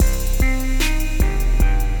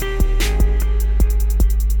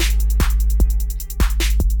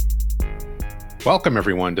Welcome,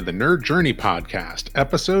 everyone, to the Nerd Journey Podcast,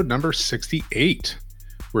 episode number 68.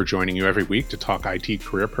 We're joining you every week to talk IT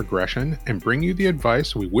career progression and bring you the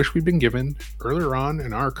advice we wish we'd been given earlier on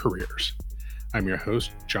in our careers. I'm your host,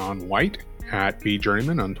 John White, at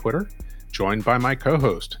BJourneyman on Twitter, joined by my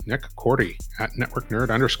co-host, Nick Cordy, at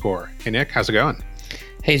NetworkNerd_. Hey, Nick, how's it going?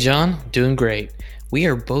 Hey, John, doing great. We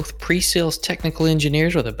are both pre-sales technical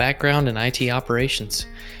engineers with a background in IT operations.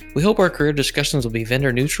 We hope our career discussions will be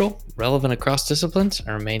vendor neutral, relevant across disciplines, and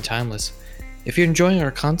remain timeless. If you're enjoying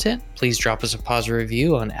our content, please drop us a positive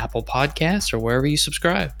review on Apple Podcasts or wherever you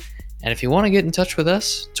subscribe. And if you want to get in touch with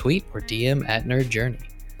us, tweet or DM at Nerd Journey.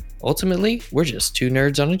 Ultimately, we're just two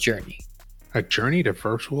nerds on a journey. A journey to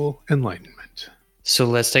virtual enlightenment. So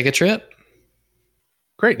let's take a trip.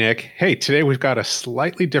 Great, Nick. Hey, today we've got a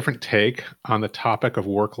slightly different take on the topic of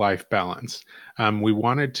work-life balance. We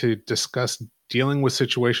wanted to discuss dealing with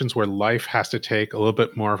situations where life has to take a little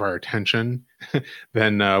bit more of our attention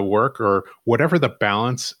than work, or whatever the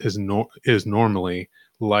balance is normally,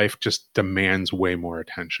 life just demands way more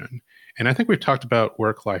attention. And I think we've talked about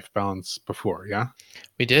work-life balance before, yeah?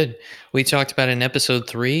 We did. We talked about in episode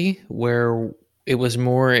 3 where it was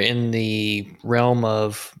more in the realm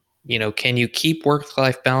of, can you keep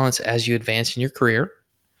work-life balance as you advance in your career?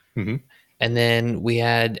 Mm-hmm. And then we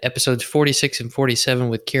had episodes 46 and 47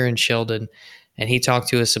 with Kieran Sheldon, and he talked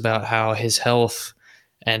to us about how his health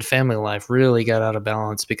and family life really got out of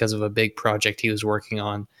balance because of a big project he was working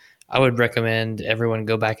on. I would recommend everyone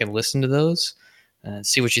go back and listen to those,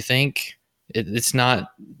 see what you think. It's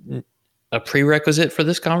not a prerequisite for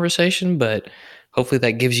this conversation, but hopefully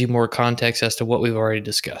that gives you more context as to what we've already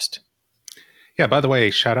discussed. Yeah, by the way,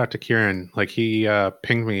 shout out to Kieran. Like, he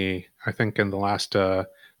pinged me, I think, in the last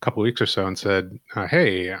couple of weeks or so and said,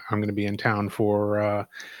 hey, I'm going to be in town for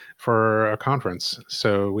a conference.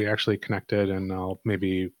 So we actually connected, and I'll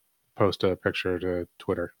maybe post a picture to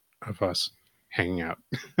Twitter of us hanging out.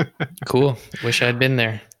 Cool. Wish I'd been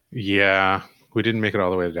there. Yeah, we didn't make it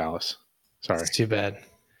all the way to Dallas. Sorry. It's too bad.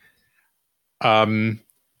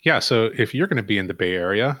 Yeah, so if you're going to be in the Bay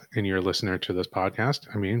Area and you're a listener to this podcast,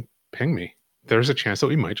 ping me. There's a chance that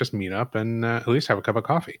we might just meet up and at least have a cup of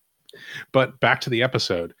coffee. But back to the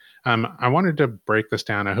episode. I wanted to break this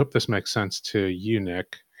down. I hope this makes sense to you,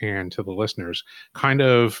 Nick, and to the listeners. Kind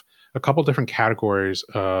of a couple different categories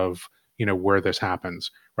of, where this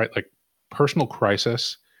happens, right? Like personal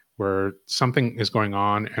crisis, where something is going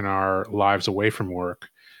on in our lives away from work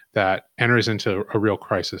that enters into a real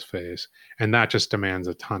crisis phase. And that just demands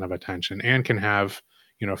a ton of attention and can have,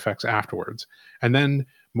 effects afterwards. And then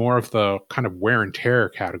more of the kind of wear and tear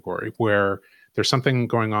category, where there's something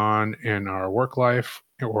going on in our work life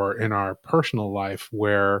or in our personal life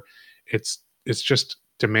where it's just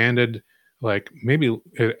demanded, like maybe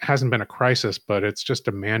it hasn't been a crisis, but it's just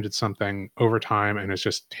demanded something over time and it's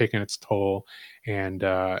just taken its toll, and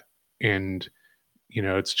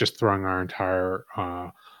it's just throwing our entire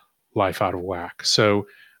life out of whack. So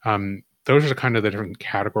those are kind of the different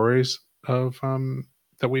categories of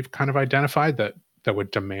that we've kind of identified that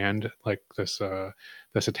would demand like this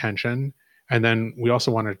attention. And then we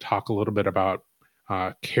also wanted to talk a little bit about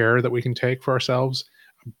care that we can take for ourselves,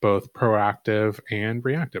 both proactive and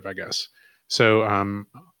reactive, I guess. So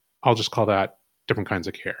I'll just call that different kinds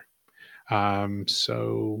of care.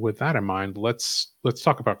 So with that in mind, let's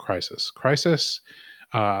talk about crisis. Crisis,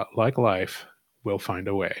 like life, will find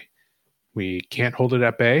a way. We can't hold it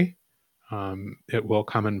at bay. It will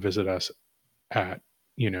come and visit us at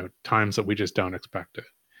times that we just don't expect it.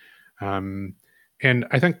 And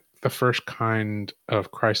I think the first kind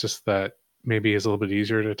of crisis that maybe is a little bit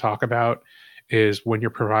easier to talk about is when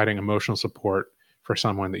you're providing emotional support for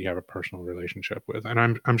someone that you have a personal relationship with.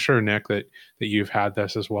 And I'm sure, Nick, that you've had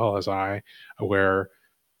this as well as I, where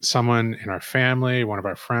someone in our family, one of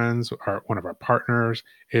our friends, or one of our partners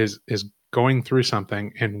is going through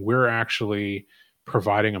something, and we're actually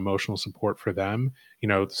providing emotional support for them.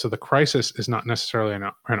 So the crisis is not necessarily in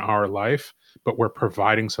our life, but we're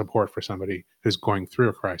providing support for somebody who's going through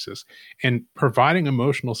a crisis. And providing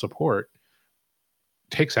emotional support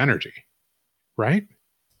takes energy, right?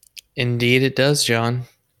 Indeed, it does, John.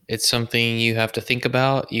 It's something you have to think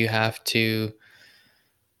about. You have to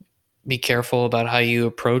be careful about how you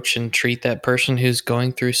approach and treat that person who's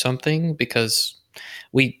going through something, because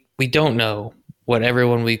we don't know what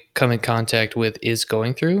everyone we come in contact with is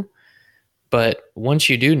going through. But once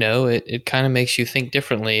you do know, it kind of makes you think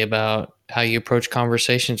differently about how you approach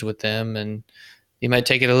conversations with them, and you might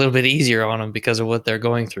take it a little bit easier on them because of what they're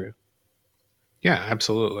going through. Yeah,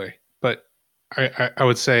 absolutely. But I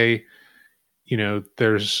would say,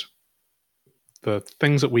 there's the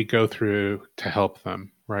things that we go through to help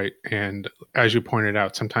them, right? And as you pointed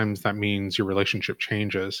out, sometimes that means your relationship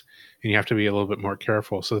changes and you have to be a little bit more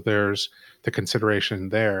careful. So there's the consideration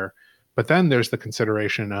there. But then there's the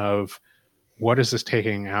consideration of what is this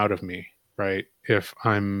taking out of me, right? If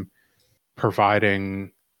I'm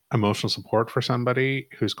providing emotional support for somebody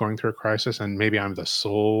who's going through a crisis and maybe I'm the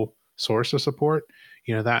sole source of support,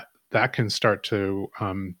 that can start to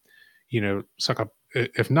suck up,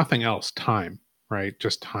 if nothing else, time, right?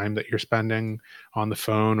 Just time that you're spending on the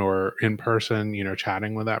phone or in person,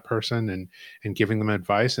 chatting with that person and giving them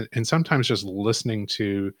advice, and sometimes just listening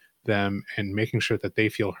to them and making sure that they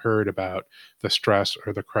feel heard about the stress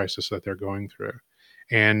or the crisis that they're going through.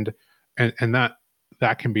 And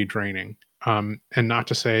that can be draining. And not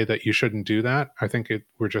to say that you shouldn't do that. I think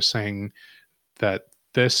we're just saying that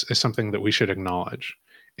this is something that we should acknowledge,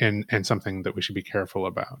 and something that we should be careful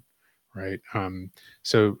about, right?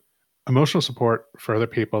 So emotional support for other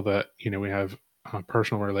people that we have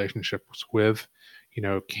personal relationships with,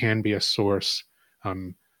 can be a source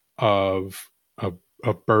um, of,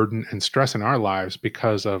 of burden and stress in our lives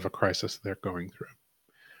because of a crisis they're going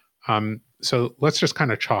through. So let's just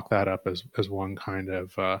kind of chalk that up as one kind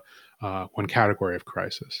of one category of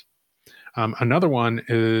crisis. Another one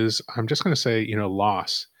is, I'm just going to say,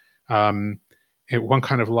 loss. Um, One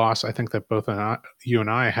kind of loss I think that you and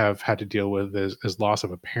I have had to deal with is loss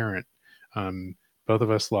of a parent. Both of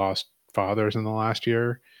us lost fathers in the last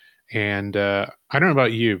year, and I don't know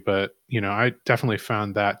about you, but I definitely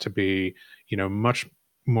found that to be much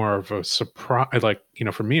more of a surprise. Like,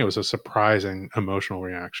 for me, it was a surprising emotional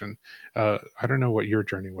reaction. I don't know what your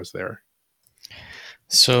journey was there.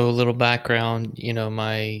 So, a little background,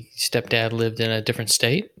 my stepdad lived in a different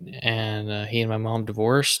state, and he and my mom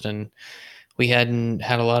divorced, and we hadn't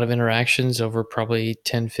had a lot of interactions over probably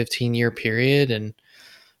 10, 15-year period, and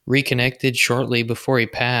reconnected shortly before he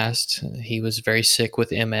passed. He was very sick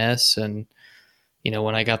with MS, and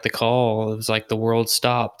when I got the call, it was like the world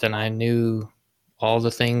stopped, and I knew all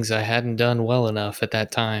the things I hadn't done well enough at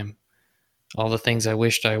that time, all the things I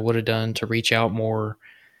wished I would have done to reach out more,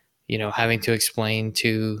 having to explain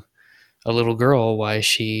to a little girl why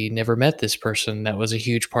she never met this person that was a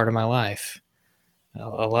huge part of my life. A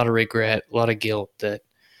lot of regret, a lot of guilt that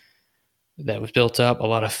was built up, a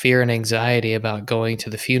lot of fear and anxiety about going to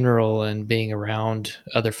the funeral and being around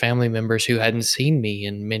other family members who hadn't seen me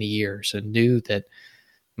in many years and knew that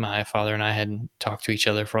my father and I hadn't talked to each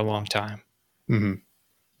other for a long time. Hmm.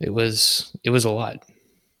 It was a lot.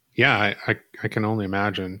 Yeah, I can only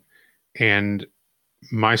imagine. And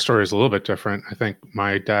my story is a little bit different. I think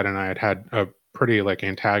my dad and I had a pretty like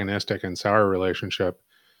antagonistic and sour relationship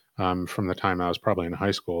from the time I was probably in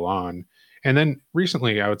high school on. And then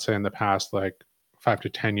recently, I would say in the past like 5 to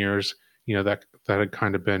 10 years, that had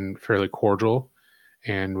kind of been fairly cordial,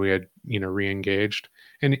 and we had re-engaged.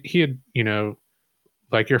 And he had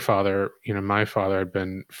like your father, my father had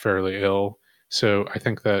been fairly ill. So I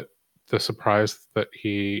think that the surprise that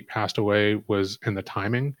he passed away was in the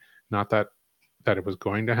timing, not that it was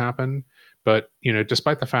going to happen. But,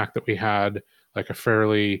 despite the fact that we had like a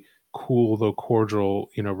fairly cool though cordial,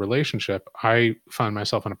 relationship, I found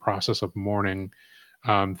myself in a process of mourning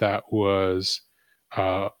that was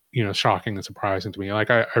shocking and surprising to me. Like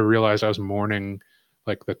I realized I was mourning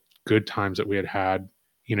like the good times that we had,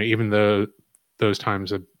 even though those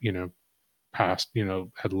times had, past,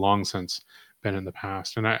 had long since been in the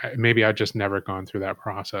past. And maybe I'd just never gone through that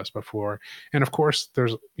process before. And of course,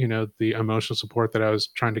 there's, the emotional support that I was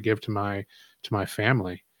trying to give to my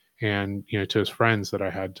family and, to his friends that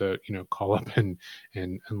I had to, call up and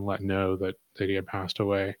let know that he had passed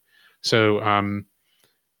away. So,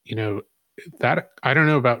 you know, that I don't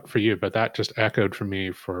know about for you, but that just echoed for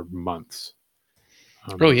me for months.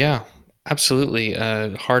 Oh Um, yeah, absolutely.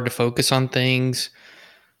 Hard to focus on things.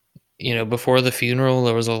 Before the funeral,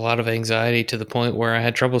 there was a lot of anxiety to the point where I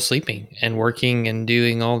had trouble sleeping and working and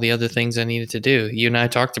doing all the other things I needed to do. You and I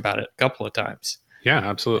talked about it a couple of times. yeah,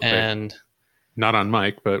 absolutely. And Not on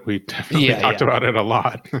mic, but we definitely yeah, talked yeah, about it a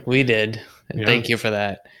lot. we did. And Yeah. thank you for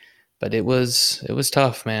that. But it was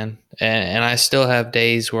tough, man. And I still have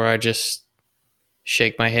days where I just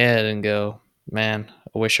shake my head and go, man,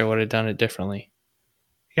 I wish I would have done it differently.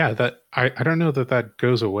 Yeah, that I don't know that that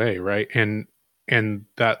goes away, right? And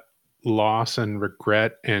that loss and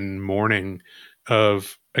regret and mourning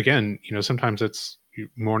of, again, sometimes it's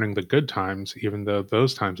mourning the good times, even though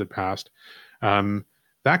those times had passed. Um,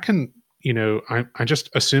 that can, I just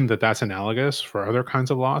assume that that's analogous for other kinds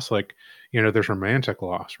of loss. Like, there's romantic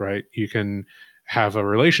loss, right? You can have a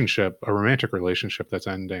romantic relationship that's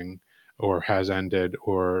ending or has ended,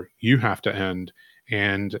 or you have to end.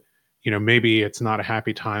 And maybe it's not a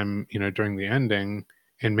happy time, during the ending,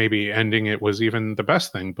 and maybe ending it was even the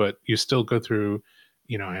best thing, but you still go through,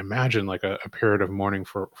 I imagine like a period of mourning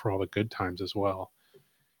for all the good times as well.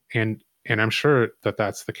 And I'm sure that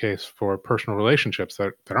that's the case for personal relationships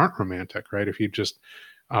that aren't romantic, right? If you just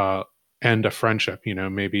uh, end a friendship,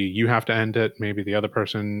 maybe you have to end it, maybe the other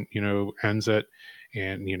person, ends it,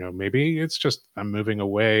 and maybe it's just I'm moving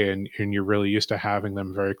away, and you're really used to having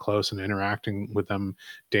them very close and interacting with them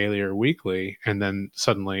daily or weekly, and then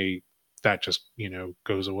suddenly that just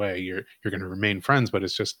goes away. You're going to remain friends, but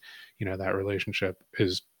it's just that relationship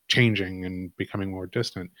is changing and becoming more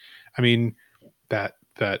distant. I mean, that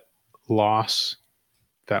loss,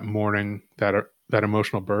 that mourning, that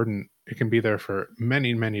emotional burden, it can be there for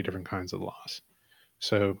many, many different kinds of loss.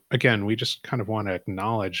 So again, we just kind of want to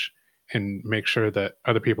acknowledge and make sure that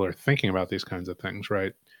other people are thinking about these kinds of things,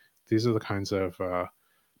 right? These are the kinds of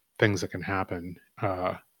things that can happen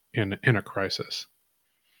in a crisis.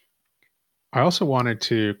 I also wanted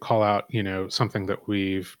to call out, something that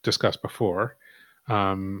we've discussed before,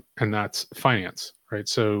 and that's finance, right?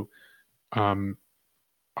 So um,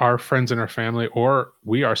 our friends and our family, or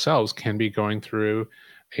we ourselves, can be going through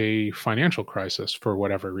a financial crisis for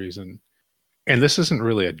whatever reason. And this isn't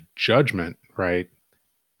really a judgment, right?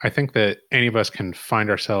 I think that any of us can find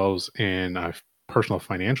ourselves in a personal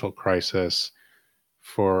financial crisis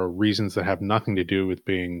for reasons that have nothing to do with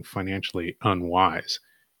being financially unwise.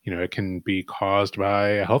 It can be caused by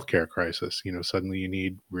a healthcare crisis. Suddenly you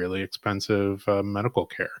need really expensive medical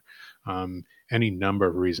care. Any number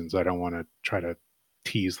of reasons. I don't want to try to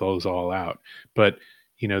tease those all out, but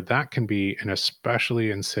that can be an especially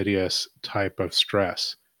insidious type of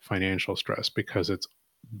stress, financial stress, because it's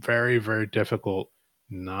very, very difficult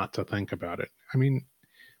not to think about it. I mean,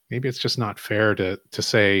 maybe it's just not fair to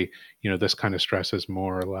say this kind of stress is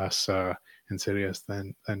more or less insidious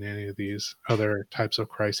than any of these other types of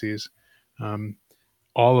crises. um,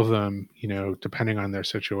 all of them, depending on their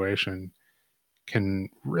situation, can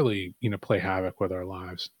really play havoc with our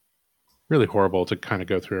lives. Really horrible to kind of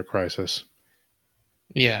go through a crisis.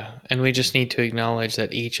 Yeah, and we just need to acknowledge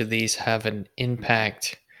that each of these have an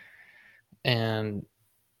impact, and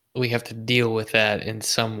we have to deal with that in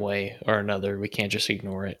some way or another. We can't just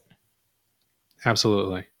ignore it.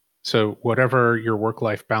 Absolutely. So whatever your work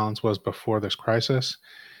life balance was before this crisis,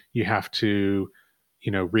 you have to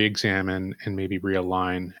re-examine and maybe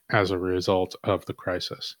realign as a result of the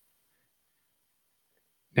crisis.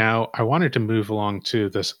 Now, I wanted to move along to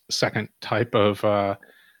this second type of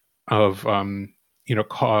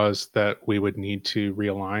cause that we would need to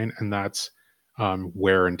realign, and that's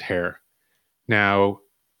wear and tear. Now,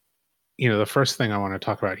 the first thing I want to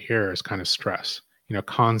talk about here is kind of stress.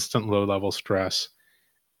 Constant low level stress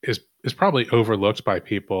is probably overlooked by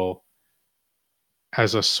people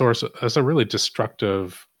as a really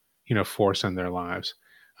destructive force in their lives.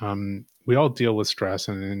 We all deal with stress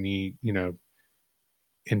in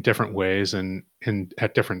different ways and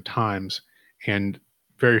at different times, and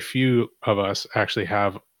very few of us actually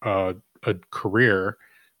have a career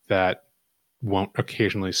that won't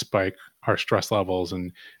occasionally spike our stress levels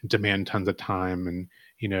and demand tons of time, and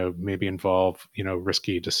maybe involve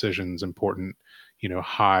risky decisions, important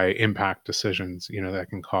high impact decisions that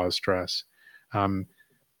can cause stress. um,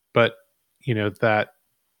 but that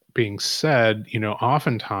being said,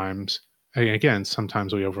 oftentimes, and again,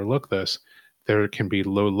 sometimes we overlook this, there can be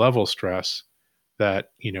low level stress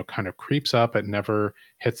that, kind of creeps up. It never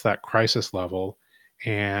hits that crisis level,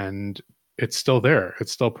 and it's still there.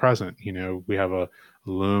 It's still present. We have a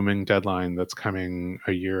looming deadline that's coming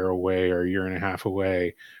a year away or a year and a half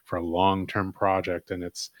away for a long-term project. And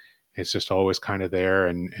it's just always kind of there.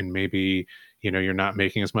 And maybe, you're not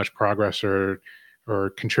making as much progress or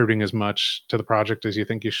contributing as much to the project as you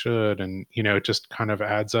think you should. And, it just kind of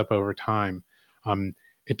adds up over time.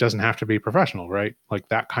 It doesn't have to be professional, right? Like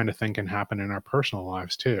that kind of thing can happen in our personal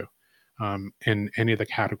lives too. In any of the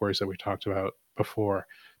categories that we talked about before,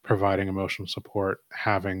 providing emotional support,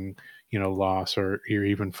 having, loss or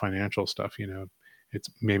even financial stuff, it's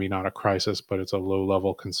maybe not a crisis, but it's a low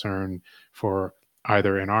level concern for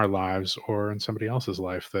either in our lives or in somebody else's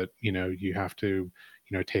life that, you have to,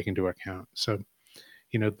 take into account. So,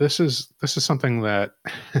 this is something that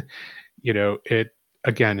it,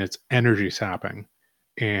 again, it's energy sapping,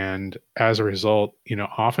 and as a result,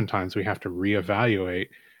 oftentimes we have to reevaluate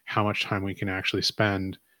how much time we can actually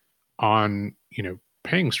spend on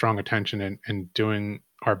paying strong attention and doing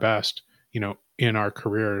our best in our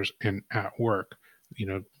careers and at work.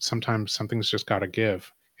 Sometimes something's just got to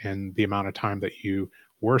give, and the amount of time that you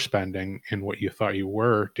were spending in what you thought you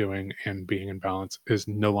were doing and being in balance is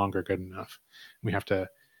no longer good enough. We have to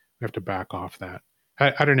back off that.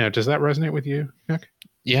 I don't know. Does that resonate with you, Nick?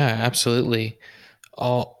 Yeah, absolutely.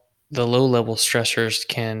 All the low level stressors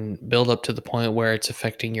can build up to the point where it's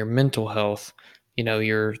affecting your mental health.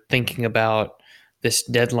 You're thinking about this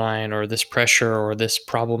deadline or this pressure or this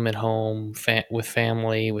problem at home, with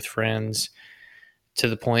family, with friends, to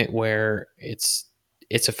the point where it's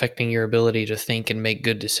affecting your ability to think and make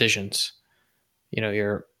good decisions.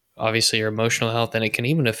 Your obviously your emotional health, and it can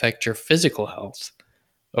even affect your physical health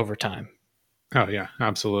over time. Oh yeah,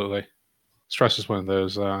 absolutely. Stress is one of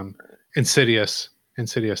those insidious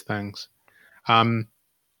things. Um,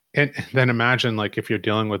 and then imagine like if you're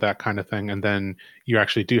dealing with that kind of thing, and then you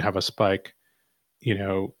actually do have a spike, you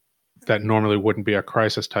know, that normally wouldn't be a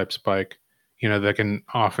crisis type spike, that can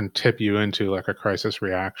often tip you into like a crisis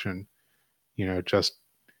reaction, just,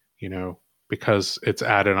 you know, because it's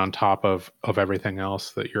added on top of everything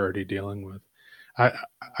else that you're already dealing with. I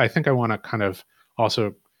I think I want to kind of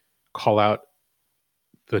also call out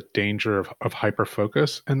the danger of hyper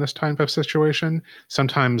focus in this type of situation.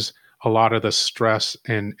 Sometimes a lot of the stress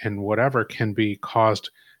and whatever can be caused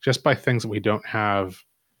just by things that we don't have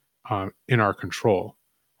in our control,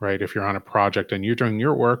 right? If you're on a project and you're doing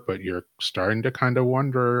your work, but you're starting to kind of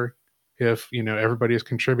wonder if everybody is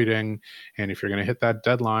contributing, and if you're going to hit that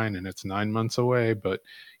deadline and it's 9 months away, but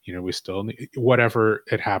we still need whatever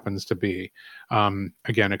it happens to be.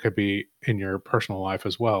 Again, it could be in your personal life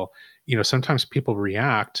as well. Sometimes people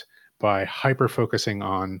react by hyper focusing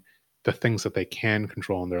on the things that they can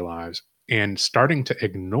control in their lives and starting to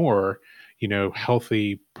ignore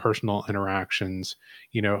healthy personal interactions,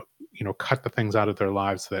 cut the things out of their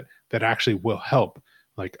lives that actually will help.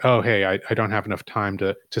 Like, oh hey, I don't have enough time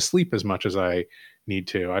to sleep as much as I need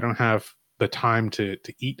to. I don't have the time to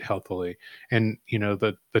eat healthily, and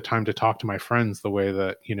the time to talk to my friends the way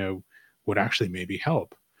that would actually maybe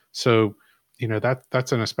help. So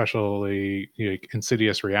that's an especially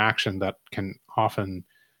insidious reaction that can often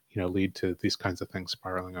lead to these kinds of things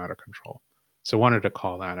spiraling out of control. So wanted to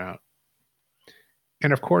call that out.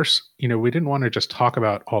 And of course, we didn't want to just talk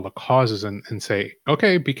about all the causes and say,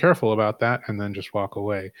 okay, be careful about that, and then just walk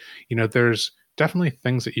away. There's definitely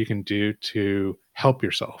things that you can do to help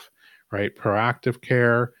yourself, right? Proactive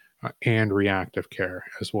care and reactive care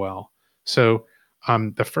as well. So,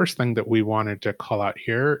 the first thing that we wanted to call out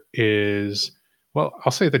here is, well,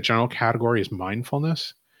 I'll say the general category is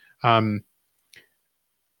mindfulness. Um,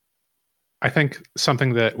 I think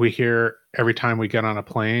something that we hear every time we get on a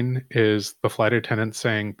plane is the flight attendant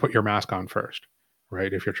saying, "Put your mask on first,"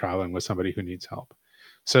 right? If you're traveling with somebody who needs help.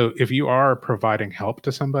 So if you are providing help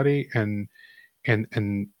to somebody and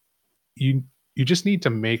you you just need to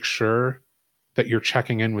make sure that you're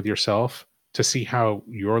checking in with yourself to see how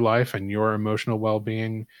your life and your emotional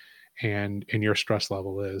well-being and your stress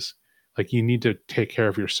level is. Like you need to take care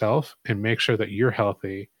of yourself and make sure that you're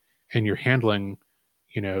healthy and you're handling,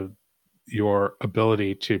 you know, your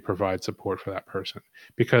ability to provide support for that person.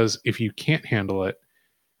 Because if you can't handle it,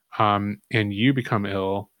 and you become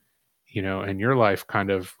ill, and your life kind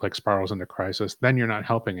of like spirals into crisis, then you're not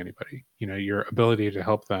helping anybody. Your ability to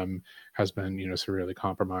help them has been, severely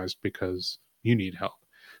compromised because you need help.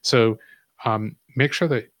 So make sure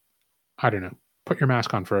that, I don't know, put your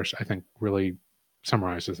mask on first, I think really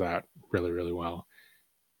summarizes that really, really well.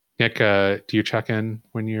 Nick, do you check in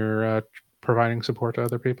when you're providing support to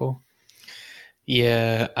other people?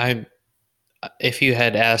 Yeah, I if you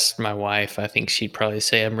had asked my wife, I think she'd probably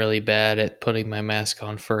say I'm really bad at putting my mask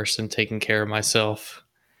on first and taking care of myself.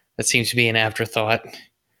 That seems to be an afterthought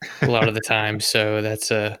a lot of the time. So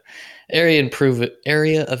that's a area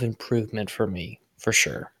of improvement for me for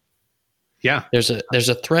sure. Yeah. There's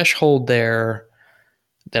a threshold there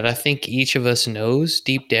that I think each of us knows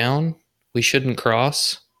deep down we shouldn't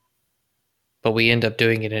cross, but we end up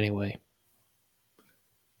doing it anyway.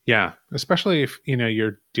 Yeah, especially if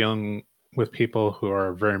you're dealing with people who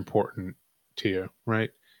are very important to you, right?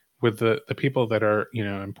 With the people that are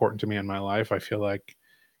important to me in my life, I feel like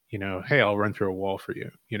hey, I'll run through a wall for you,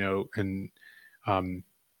 and um,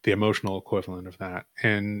 the emotional equivalent of that,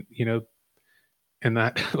 and in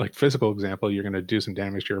that like physical example, you're going to do some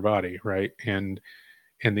damage to your body, right? And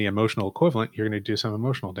in the emotional equivalent, you're going to do some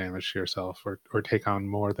emotional damage to yourself, or take on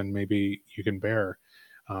more than maybe you can bear.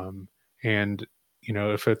 Um, and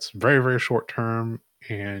if it's very very short term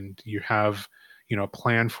and you have a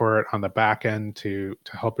plan for it on the back end to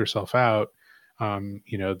help yourself out,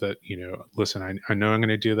 that listen, I know I'm going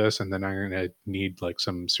to do this, and then I'm going to need like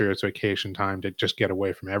some serious vacation time to just get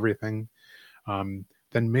away from everything. Then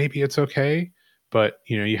maybe it's okay, but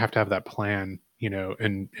you have to have that plan,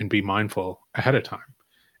 and be mindful ahead of time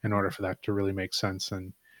in order for that to really make sense.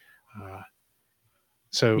 And uh,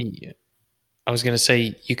 so Yeah. I was going to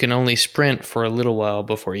say you can only sprint for a little while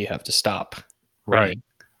before you have to stop Right. running.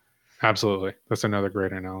 Absolutely. That's another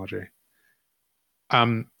great analogy.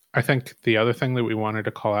 I think the other thing that we wanted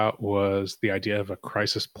to call out was the idea of a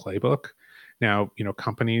crisis playbook. Now,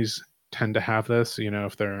 companies tend to have this,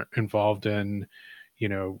 if they're involved in,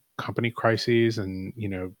 company crises and,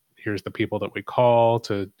 here's the people that we call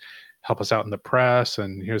to help us out in the press,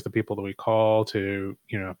 and here's the people that we call to,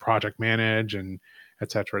 project manage and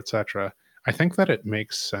et cetera, et cetera. I think that it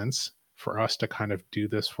makes sense for us to kind of do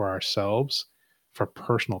this for ourselves for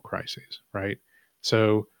personal crises, right?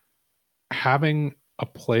 So having a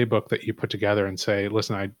playbook that you put together and say,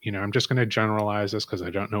 listen, I'm just going to generalize this because I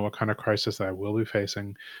don't know what kind of crisis that I will be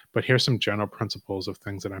facing, but here's some general principles of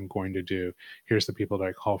things that I'm going to do. Here's the people that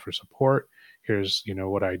I call for support. Here's,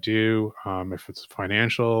 what I do. If it's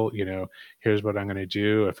financial, here's what I'm going to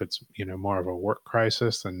do. If it's, more of a work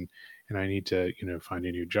crisis and I need to, find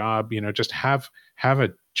a new job, just have a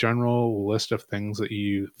general list of things that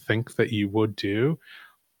you think that you would do,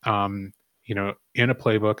 um, in a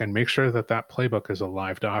playbook, and make sure that that playbook is a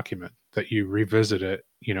live document, that you revisit it,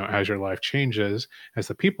 as your life changes, as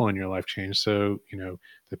the people in your life change. So,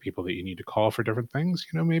 the people that you need to call for different things,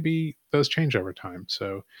 maybe those change over time.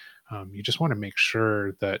 So, you just want to make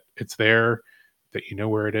sure that it's there, that you know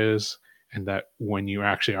where it is, and that when you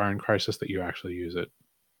actually are in crisis, that you actually use it.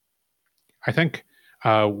 I think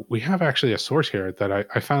we have actually a source here that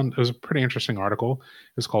I found. It was a pretty interesting article.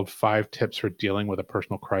 It's called Five Tips for Dealing with a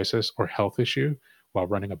Personal Crisis or Health Issue While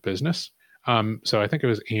Running a Business. So I think it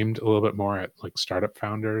was aimed a little bit more at like startup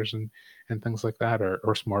founders and things like that,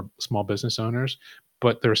 or small business owners.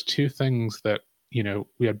 But there's two things that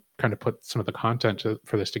we had kind of put some of the content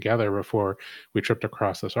for this together before we tripped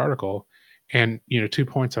across this article, and 2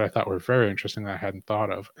 points that I thought were very interesting that I hadn't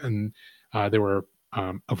thought of, and they were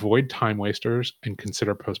avoid time wasters and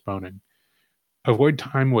consider postponing. Avoid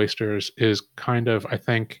time wasters is kind of, I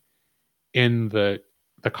think, in the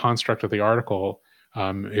construct of the article.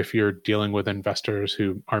 If you're dealing with investors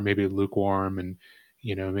who are maybe lukewarm and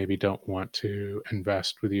maybe don't want to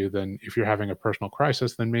invest with you, then if you're having a personal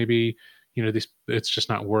crisis, then maybe it's just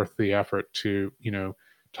not worth the effort to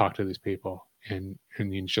talk to these people, and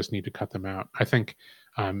you just need to cut them out. I think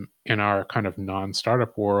in our kind of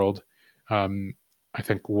non-startup world, um, I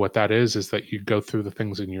think what that is that you go through the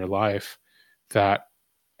things in your life that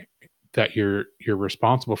you're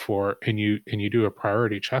responsible for, and you do a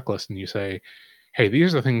priority checklist, and you say, hey,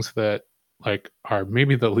 these are the things that like are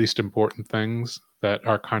maybe the least important things that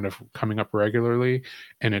are kind of coming up regularly,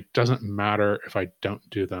 and it doesn't matter if I don't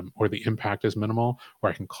do them, or the impact is minimal, or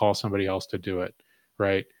I can call somebody else to do it,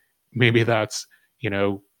 right? Maybe that's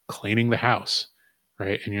cleaning the house,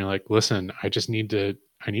 right? And you're like, listen, I need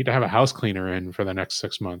to have a house cleaner in for the next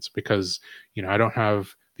 6 months because I don't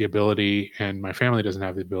have the ability, and my family doesn't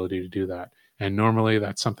have the ability to do that. And normally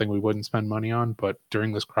that's something we wouldn't spend money on, but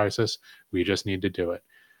during this crisis, we just need to do it.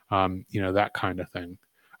 That kind of thing.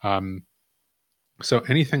 Um, so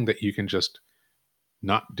anything that you can just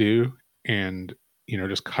not do and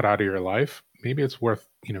just cut out of your life, maybe it's worth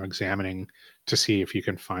examining to see if you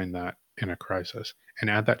can find that in a crisis and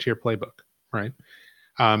add that to your playbook, right?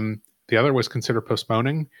 The other was consider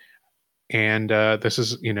postponing. And this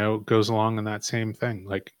is, goes along in that same thing.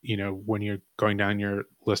 Like, when you're going down your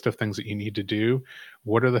list of things that you need to do,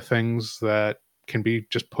 what are the things that can be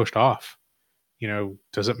just pushed off?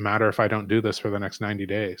 Does it matter if I don't do this for the next 90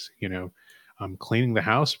 days? Cleaning the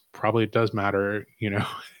house probably does matter,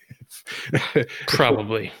 if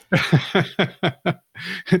Probably.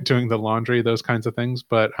 doing the laundry, those kinds of things.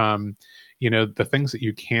 But, the things that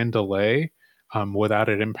you can delay without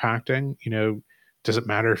it impacting, does it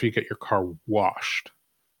matter if you get your car washed?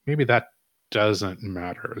 Maybe that doesn't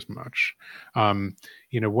matter as much.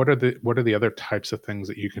 What are the other types of things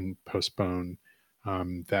that you can postpone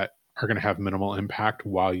that are going to have minimal impact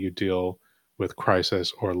while you deal with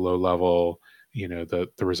crisis or low level, the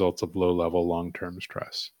results of low level long term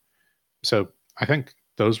stress. So I think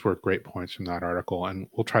those were great points from that article, and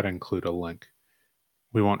we'll try to include a link.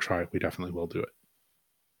 We won't try; we definitely will do it.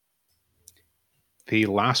 The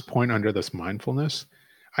last point under this mindfulness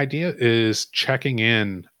idea is checking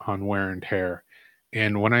in on wear and tear.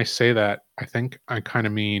 And when I say that, I think I kind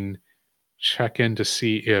of mean check in to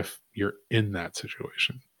see if you're in that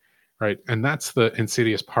situation, right? And that's the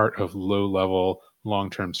insidious part of low level long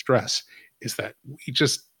term stress, is that we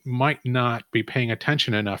just might not be paying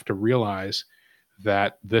attention enough to realize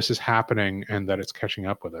that this is happening and that it's catching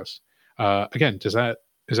up with us. Again, is that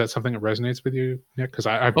something that resonates with you, Nick? Because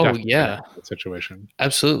I've Oh, definitely been in yeah, that situation.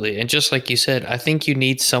 absolutely. And just like you said, I think you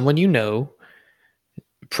need someone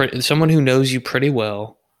someone who knows you pretty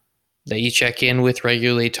well that you check in with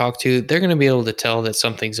regularly, talk to, they're going to be able to tell that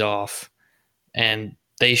something's off, and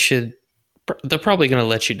they're probably going to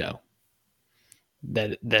let you know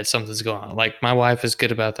that something's going on. Like my wife is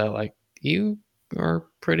good about that. Like, you are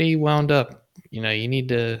pretty wound up. You need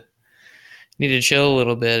to chill a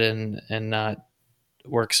little bit and not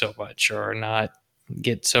work so much, or not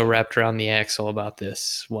get so wrapped around the axle about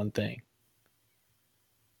this one thing.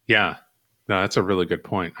 Yeah. No, that's a really good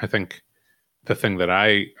point. I think the thing that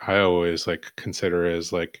I always like consider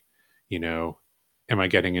is like, you know, am I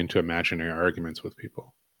getting into imaginary arguments with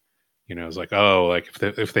people? It's like, oh, like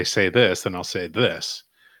if they say this, then I'll say this,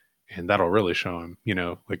 and that'll really show them,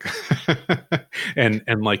 like, and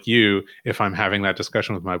like you, if I'm having that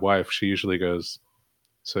discussion with my wife, she usually goes,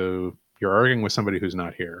 so you're arguing with somebody who's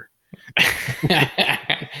not here.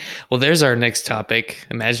 Well, there's our next topic: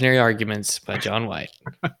 imaginary arguments by John White.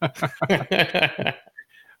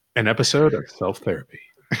 An episode of self-therapy.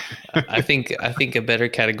 I think a better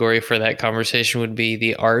category for that conversation would be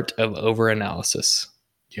the art of overanalysis.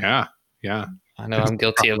 Yeah. I know I'm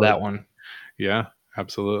guilty of that one. Yeah,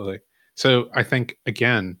 absolutely. So I think,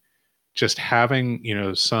 again, just having,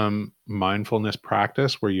 some mindfulness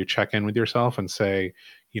practice where you check in with yourself and say,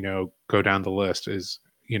 go down the list is,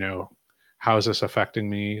 how is this affecting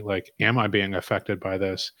me? Like, am I being affected by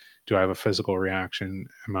this? Do I have a physical reaction?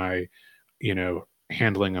 Am I,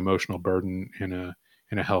 handling emotional burden in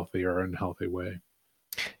a healthy or unhealthy way?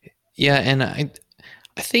 Yeah, and I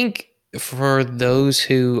think for those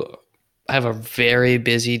who have a very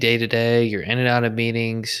busy day to day, you're in and out of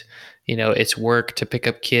meetings, it's work to pick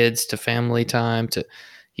up kids, to family time,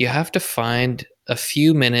 you have to find a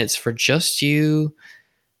few minutes for just you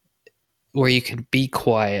where you can be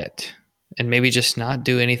quiet and maybe just not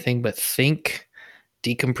do anything but think,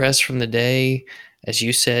 decompress from the day. As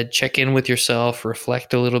you said, check in with yourself,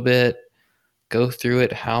 reflect a little bit, go through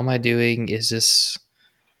it. How am I doing? Is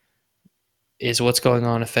what's going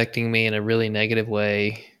on affecting me in a really negative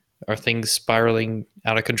way? Are things spiraling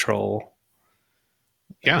out of control?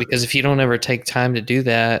 Yeah. Because if you don't ever take time to do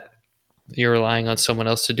that, you're relying on someone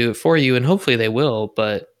else to do it for you, and hopefully they will,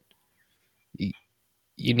 but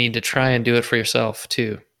you need to try and do it for yourself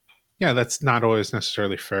too. Yeah, that's not always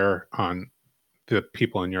necessarily fair on the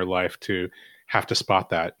people in your life to have to spot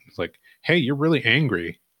that. It's like, hey, you're really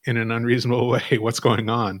angry in an unreasonable way. What's going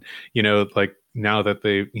on? Like, now that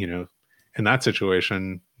they, in that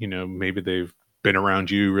situation, maybe they've been around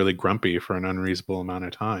you really grumpy for an unreasonable amount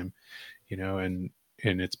of time, and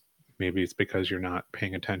it's because you're not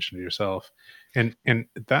paying attention to yourself. And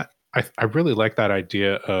that I really like that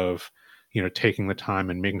idea of, taking the time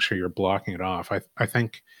and making sure you're blocking it off. I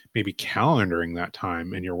think maybe calendaring that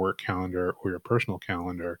time in your work calendar or your personal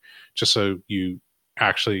calendar, just so you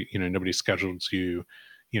actually, nobody schedules you,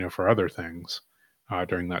 for other things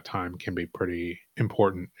during that time, can be pretty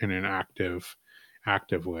important in an active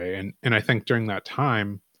way. And I think during that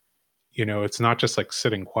time, it's not just like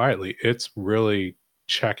sitting quietly, it's really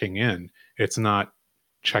checking in. It's not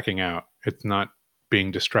checking out. It's not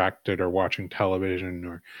being distracted or watching television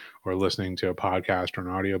or listening to a podcast or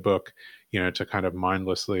an audiobook, to kind of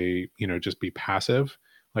mindlessly, just be passive.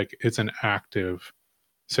 Like, it's an active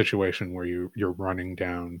situation where you're running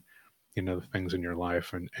down, the things in your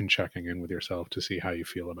life and checking in with yourself to see how you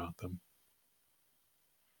feel about them.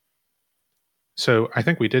 So I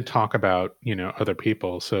think we did talk about, other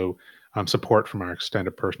people. So support from our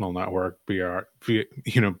extended personal network, be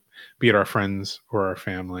it our friends or our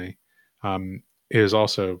family, is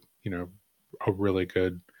also, a really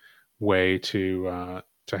good way to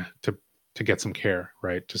get some care,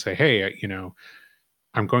 right? To say, hey,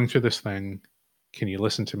 I'm going through this thing. Can you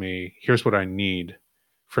listen to me? Here's what I need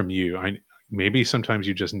from you. Maybe sometimes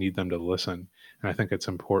you just need them to listen, and I think it's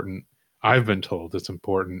important. I've been told it's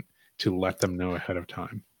important to let them know ahead of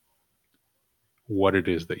time what it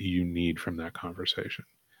is that you need from that conversation.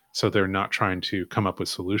 So they're not trying to come up with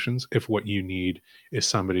solutions if what you need is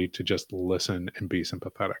somebody to just listen and be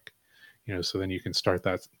sympathetic. So then you can start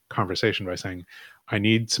that conversation by saying, I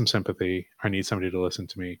need some sympathy. I need somebody to listen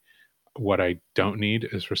to me. What I don't need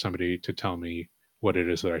is for somebody to tell me what it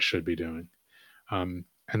is that I should be doing. And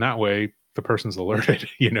that way the person's alerted,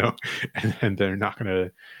 and they're not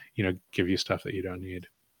going to, give you stuff that you don't need.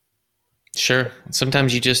 Sure.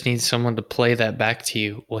 Sometimes you just need someone to play that back to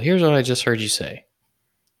you. Well, here's what I just heard you say.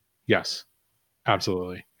 Yes,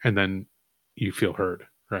 absolutely. And then you feel heard,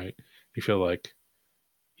 right? You feel like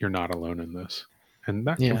you're not alone in this. And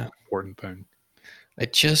that can be an important thing. I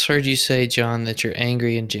just heard you say, John, that you're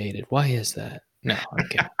angry and jaded. Why is that? No, I'm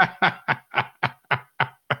kidding.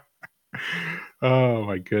 Oh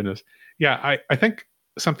my goodness. Yeah, I think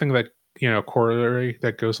something that, corollary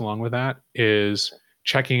that goes along with that is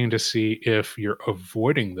checking in to see if you're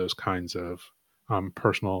avoiding those kinds of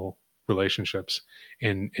personal relationships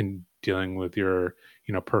in dealing with your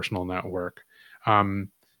personal network. Um,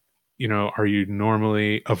 are you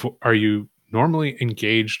normally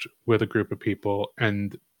engaged with a group of people,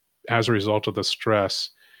 and as a result of the stress,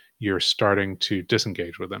 you're starting to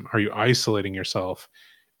disengage with them? Are you isolating yourself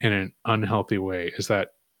in an unhealthy way? Is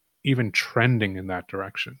that even trending in that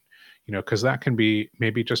direction? Because that can be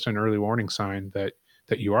maybe just an early warning sign that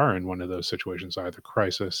you are in one of those situations, either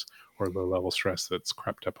crisis or low level stress that's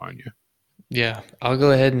crept up on you. Yeah, I'll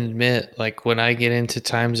go ahead and admit, like when I get into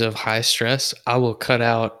times of high stress, I will cut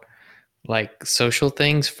out like social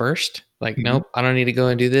things first. Like, Mhm. nope, I don't need to go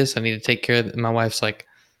and do this. I need to take care of my wife's like,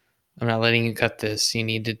 I'm not letting you cut this. You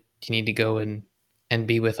need to go and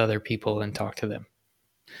be with other people and talk to them.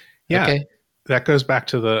 Yeah, Okay. that goes back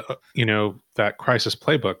to the that crisis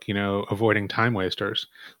playbook, avoiding time wasters.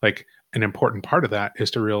 Like, an important part of that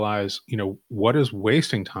is to realize, what is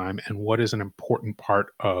wasting time and what is an important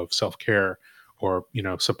part of self-care or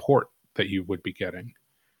support that you would be getting,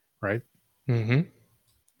 right? Mm-hmm.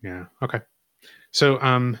 Yeah. Okay. So,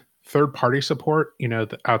 third party support,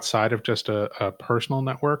 outside of just a personal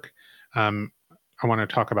network. Um, I want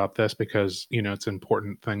to talk about this because it's an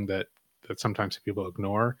important thing that sometimes people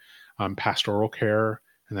ignore. Pastoral care,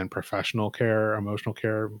 and then professional care, emotional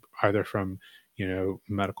care, either from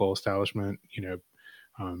medical establishment,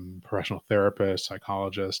 professional therapist,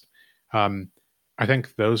 psychologist. Um, I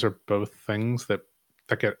think those are both things that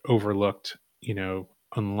get overlooked,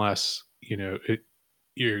 unless it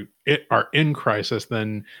are in crisis,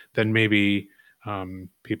 then maybe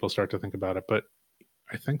people start to think about it. But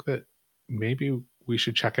I think that maybe we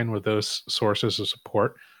should check in with those sources of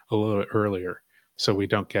support a little bit earlier, so we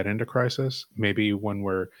don't get into crisis. Maybe when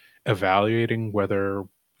we're evaluating whether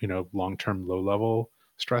long-term low-level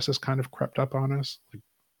stress has kind of crept up on us, like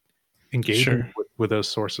engaging Sure. with those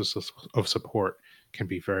sources of support can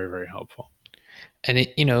be very, very helpful. And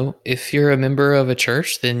if you're a member of a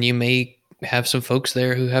church, then you may have some folks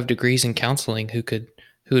there who have degrees in counseling who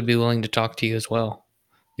would be willing to talk to you as well.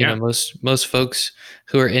 Yeah. Most folks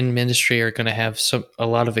who are in ministry are going to have a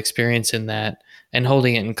lot of experience in that and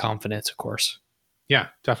holding it in confidence, of course. Yeah,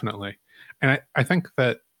 definitely. And I think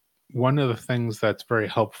that one of the things that's very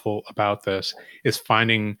helpful about this is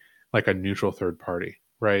finding like a neutral third party,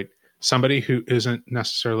 right? Somebody who isn't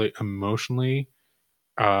necessarily emotionally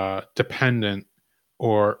dependent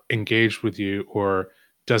or engaged with you, or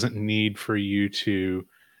doesn't need for you to,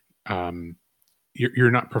 um,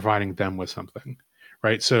 you're not providing them with something,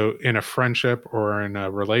 right? So in a friendship or in a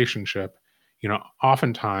relationship,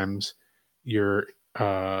 oftentimes you're,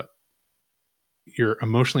 uh, you're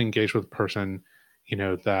emotionally engaged with a person,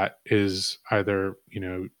 that is either,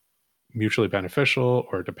 mutually beneficial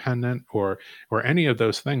or dependent or any of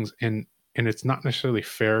those things. And it's not necessarily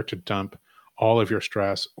fair to dump all of your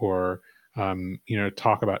stress or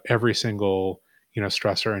talk about every single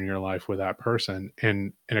stressor in your life with that person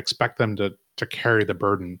and expect them to carry the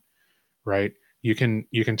burden, right? You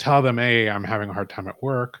can tell them, hey, I'm having a hard time at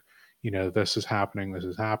work, this is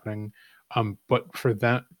happening. But for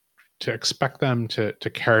them to expect them to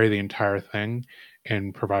carry the entire thing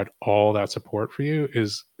and provide all that support for you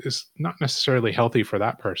is not necessarily healthy for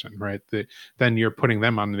that person, right? Then you're putting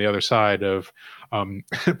them on the other side of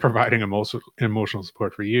providing emotional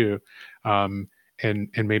support for you, um, and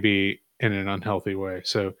maybe in an unhealthy way.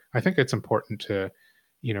 So I think it's important to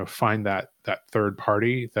find that third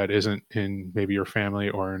party that isn't in maybe your family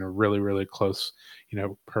or in a really, really close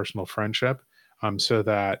personal friendship, so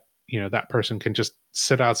that that person can just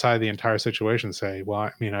sit outside the entire situation and say, well,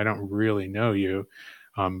 I mean, I don't really know you,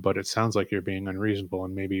 but it sounds like you're being unreasonable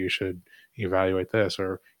and maybe you should evaluate this,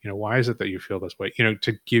 or why is it that you feel this way,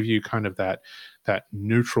 to give you kind of that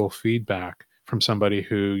neutral feedback from somebody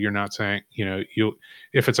who you're not saying, you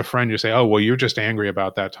if it's a friend, you say, oh, well, you're just angry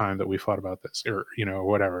about that time that we fought about this, or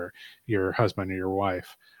whatever, your husband or your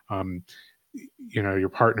wife, um, your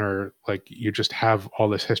partner, like you just have all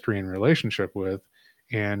this history and relationship with.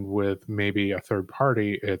 And with maybe a third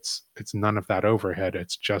party, it's none of that overhead.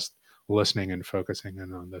 It's just listening and focusing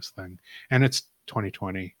in on this thing. And it's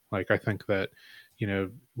 2020. Like, I think that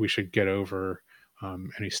we should get over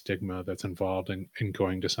any stigma that's involved in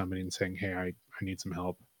going to somebody and saying, hey, I need some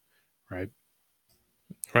help, right?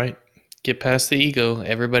 Right. Get past the ego.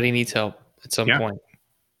 Everybody needs help at some Yeah, point.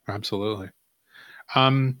 absolutely.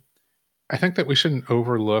 um I think that we shouldn't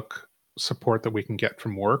overlook support that we can get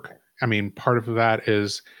from work. I mean, part of that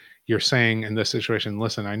is you're saying in this situation,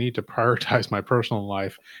 listen, I need to prioritize my personal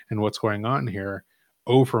life and what's going on here.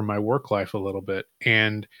 over my work life a little bit.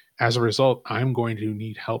 And as a result, I'm going to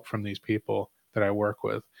need help from these people that I work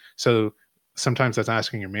with. So sometimes that's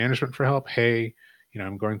asking your management for help. Hey,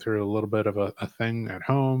 I'm going through a little bit of a thing at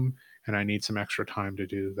home and I need some extra time to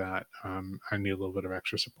do that. I need a little bit of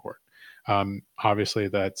extra support. Obviously,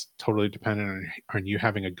 that's totally dependent on you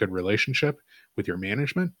having a good relationship with your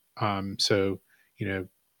management. So,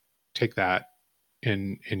 take that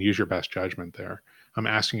and use your best judgment there. I'm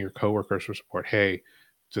asking your coworkers for support. Hey,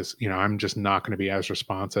 I'm just not going to be as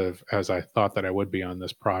responsive as I thought that I would be on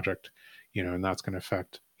this project, and that's going to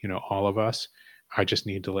affect, all of us. I just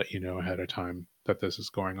need to let you know ahead of time that this is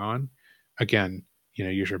going on. Again,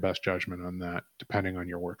 use your best judgment on that depending on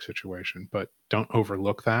your work situation, but don't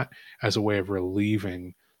overlook that as a way of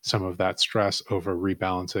relieving some of that stress over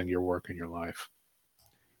rebalancing your work and your life.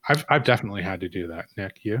 I've definitely had to do that.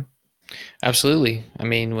 Nick, you? Absolutely. I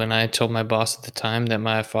mean, when I told my boss at the time that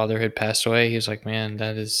my father had passed away, he was like, "Man,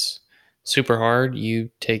 that is super hard. You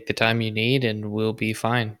take the time you need and we'll be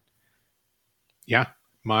fine." Yeah.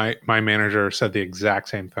 My manager said the exact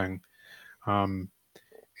same thing. Um,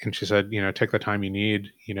 and she said, take the time you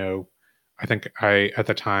need. I think at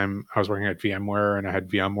the time I was working at VMware and I had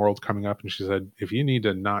VMworld coming up, and she said, if you need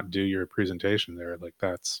to not do your presentation there, like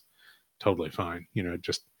that's totally fine.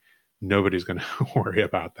 Just nobody's going to worry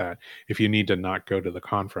about that. If you need to not go to the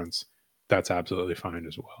conference, that's absolutely fine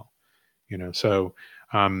as well. So,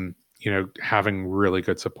 having really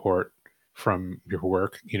good support from your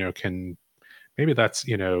work, can, maybe that's,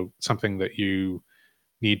 something that you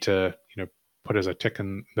need to, put as a tick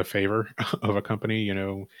in the favor of a company,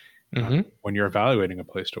 Mm-hmm. when you're evaluating a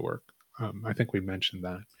place to work. I think we mentioned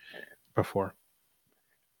that before.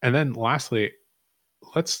 And then lastly,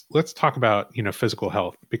 let's talk about, physical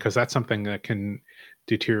health, because that's something that can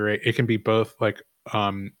deteriorate. It can be both like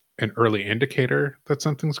an early indicator that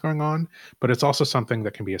something's going on, but it's also something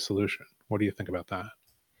that can be a solution. What do you think about that?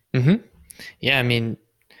 Mm-hmm. Yeah, I mean,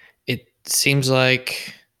 it seems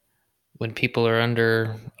like when people are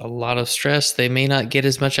under a lot of stress, they may not get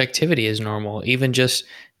as much activity as normal. Even just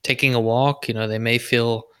taking a walk, they may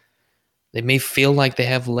feel like they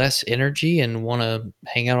have less energy and want to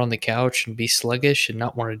hang out on the couch and be sluggish and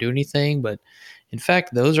not want to do anything. But in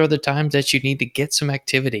fact, those are the times that you need to get some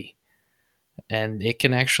activity, and it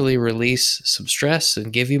can actually release some stress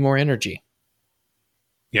and give you more energy.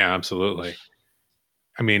 Yeah, absolutely.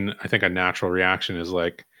 I mean, I think a natural reaction is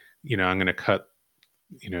like, I'm going to cut,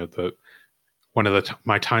 the one of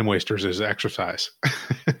my time wasters is exercise.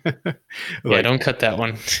 Yeah, Like, don't cut that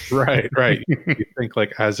one. right, right. You think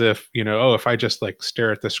like as if, oh, if I just like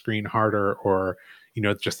stare at the screen harder, or,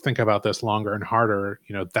 just think about this longer and harder,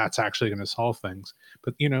 that's actually going to solve things.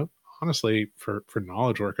 But, honestly, for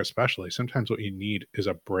knowledge work especially, sometimes what you need is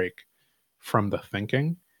a break from the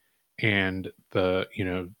thinking and the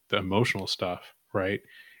emotional stuff, right?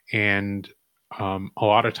 And a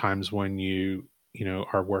lot of times when you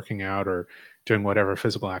are working out or doing whatever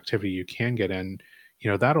physical activity you can get in,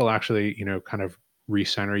 that'll actually kind of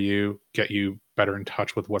recenter you, get you better in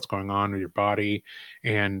touch with what's going on with your body,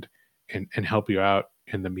 and and help you out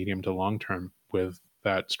in the medium to long term with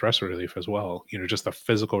that stress relief as well. Just the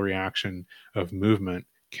physical reaction of movement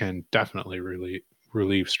can definitely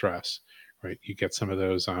relieve stress, right? You get some of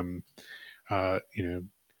those uh, you know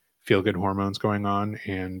feel good hormones going on,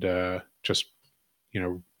 and just you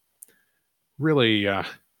know really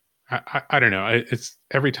I don't know. It's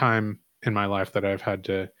every time in my life that I've had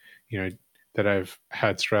to, you know, that I've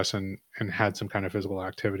had stress and had some kind of physical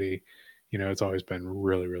activity, it's always been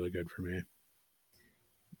really, really good for me.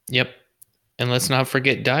 Yep. And let's not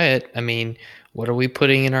forget diet. I mean, what are we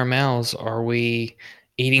putting in our mouths? Are we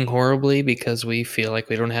eating horribly because we feel like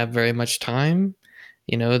we don't have very much time?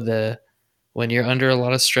 The when you're under a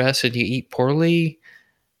lot of stress and you eat poorly,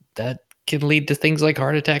 that can lead to things like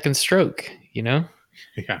heart attack and stroke.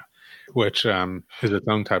 Yeah, which is its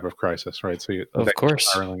own type of crisis, right? So Of that course.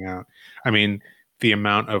 spiraling out. I mean, the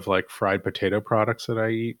amount of like fried potato products that I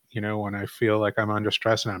eat, when I feel like I'm under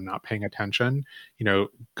stress and I'm not paying attention,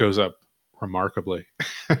 goes up remarkably.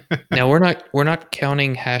 Now we're not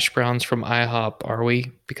counting hash browns from IHOP, are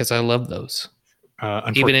we? Because I love those. Even in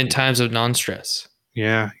Unfortunately, times of non-stress.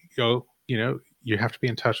 yeah, you have to be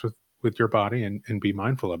in touch with your body and be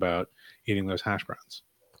mindful about eating those hash browns.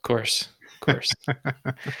 Of course. Of course.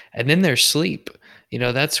 And then there's sleep.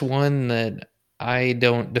 That's one that I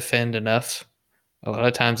don't defend enough. A lot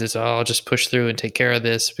of times it's, oh, I'll just push through and take care of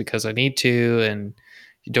this because I need to, and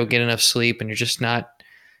you don't get enough sleep and you're just not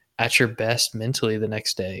at your best mentally the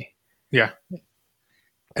next day. Yeah,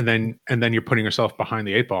 and then you're putting yourself behind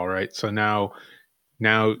the eight ball, right? So now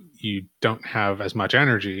you don't have as much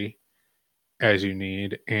energy, as you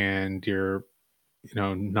need, and you're,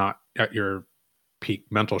 not at your peak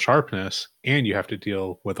mental sharpness, and you have to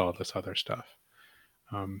deal with all this other stuff.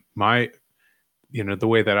 My the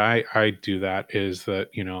way that I do that is that,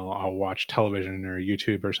 I'll watch television or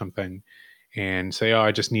YouTube or something and say, oh,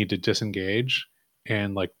 I just need to disengage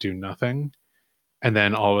and like do nothing. And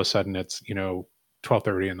then all of a sudden it's,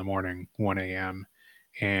 12:30 in the morning, 1 a.m.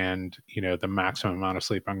 And, the maximum amount of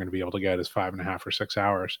sleep I'm going to be able to get is 5.5 or 6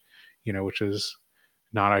 hours, which is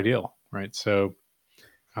not ideal. Right. So,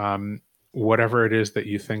 whatever it is that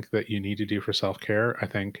you think that you need to do for self-care, I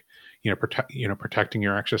think, protecting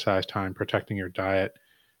your exercise time, protecting your diet,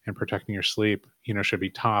 and protecting your sleep, should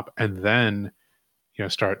be top. And then,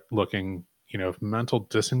 start looking, if mental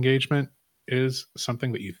disengagement is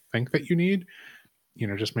something that you think that you need,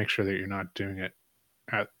 just make sure that you're not doing it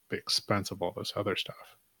at the expense of all this other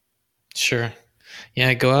stuff. Sure.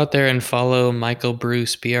 Yeah, go out there and follow Michael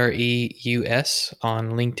Breus, Breus,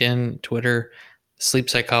 on LinkedIn, Twitter, sleep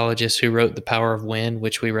psychologist who wrote The Power of When,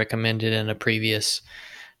 which we recommended in a previous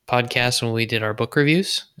podcast when we did our book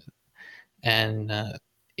reviews. And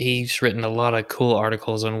he's written a lot of cool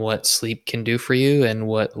articles on what sleep can do for you and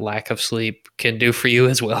what lack of sleep can do for you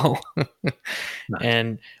as well. Nice.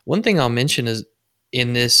 And one thing I'll mention is,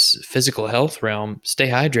 in this physical health realm, stay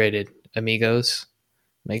hydrated, amigos.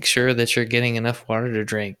 Make sure that you're getting enough water to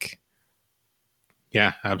drink.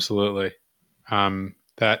 Yeah, absolutely.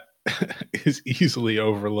 That is easily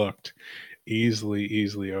overlooked.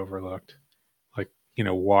 Easily overlooked. Like,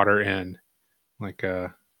 water in. Like,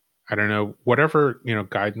 I don't know, whatever,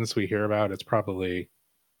 guidance we hear about, it's probably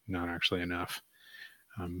not actually enough.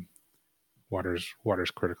 Water's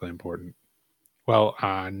critically important. Well,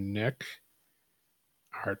 Nick,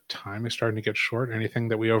 our time is starting to get short. Anything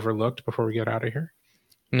that we overlooked before we get out of here?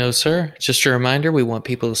 No, sir. Just a reminder, we want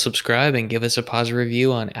people to subscribe and give us a positive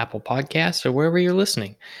review on Apple Podcasts or wherever you're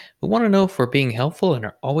listening. We want to know if we're being helpful and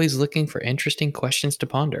are always looking for interesting questions to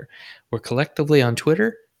ponder. We're collectively on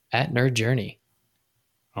Twitter @NerdJourney.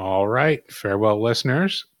 All right. Farewell,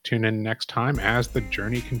 listeners. Tune in next time as the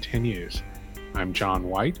journey continues. I'm John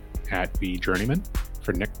White @BJourneyman.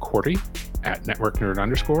 For Nick Korte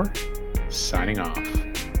 @NetworkNerd_, signing off.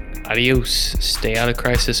 Adios. Stay out of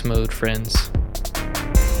crisis mode, friends.